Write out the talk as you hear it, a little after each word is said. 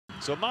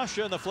So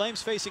Masha and the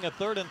Flames facing a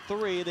 3rd and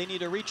 3. They need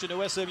to reach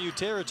into SMU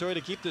territory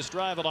to keep this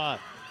drive alive.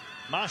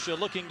 Masha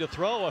looking to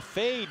throw a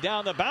fade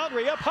down the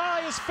boundary. Up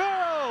high is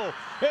Farrow,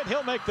 and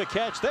he'll make the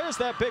catch. There's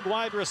that big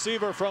wide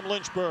receiver from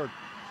Lynchburg.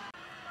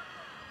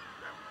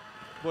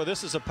 Boy,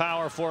 this is a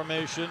power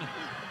formation.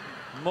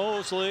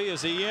 Mosley,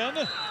 is he in?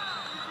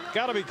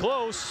 Got to be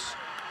close.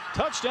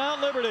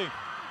 Touchdown, Liberty.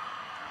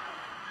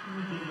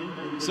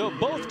 So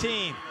both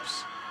teams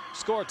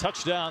score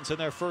touchdowns in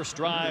their first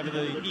drive of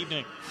the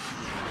evening.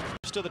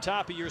 To the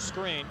top of your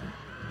screen.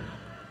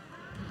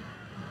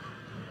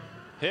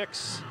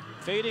 Hicks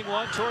fading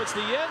one towards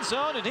the end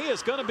zone, and he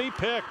is going to be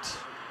picked.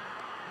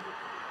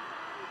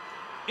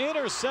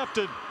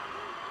 Intercepted.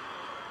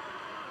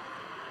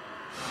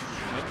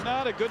 And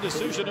not a good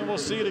decision, and we'll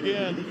see it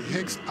again.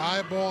 Hicks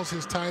eyeballs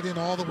his tight end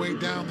all the way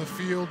down the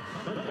field.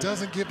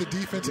 Doesn't give the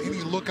defense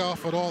any look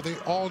off at all. They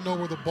all know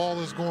where the ball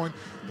is going.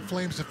 The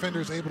Flames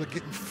defender is able to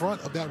get in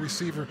front of that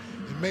receiver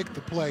and make the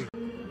play.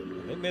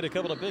 They made a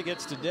couple of big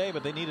hits today,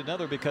 but they need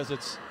another because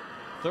it's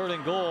 3rd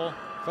and goal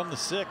from the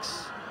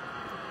 6.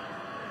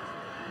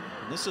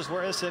 And this is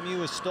where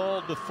SMU has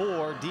stalled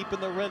before, deep in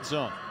the red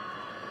zone.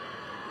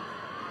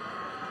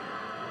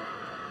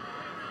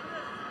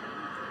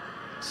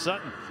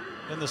 Sutton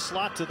in the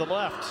slot to the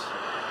left.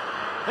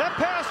 That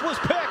pass was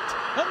picked.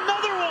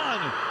 Another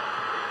one.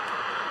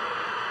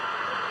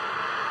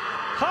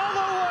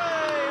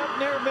 Holloway up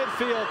near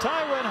midfield.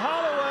 Tyron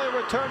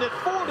Holloway returned it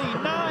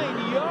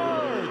 49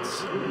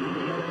 yards.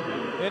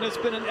 And it's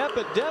been an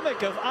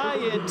epidemic of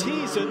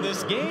INTs in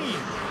this game.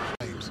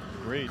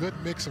 Great. Good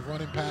mix of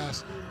running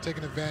pass,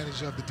 taking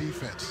advantage of the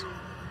defense.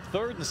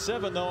 3rd and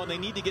 7 though, and they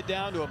need to get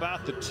down to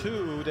about the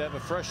 2 to have a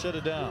fresh set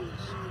of downs.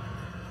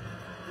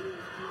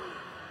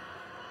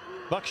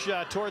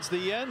 Buckshot towards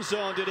the end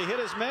zone. Did he hit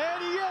his man?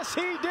 Yes,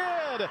 he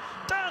did.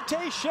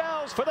 Dante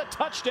Shells for the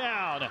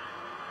touchdown.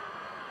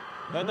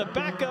 And the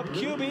backup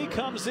QB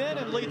comes in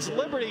and leads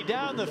Liberty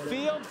down the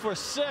field for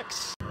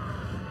 6.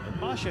 And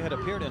Masha had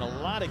appeared in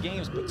a lot of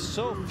games, but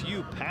so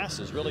few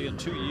passes really in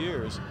 2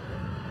 years.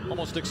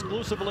 Almost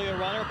exclusively a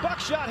runner.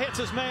 Buckshot hits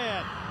his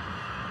man.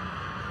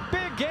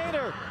 Big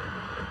gainer.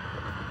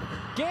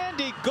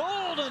 Gandy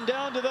Golden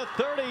down to the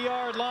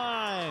 30-yard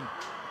line.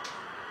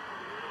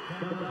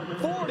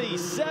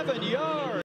 47 yards.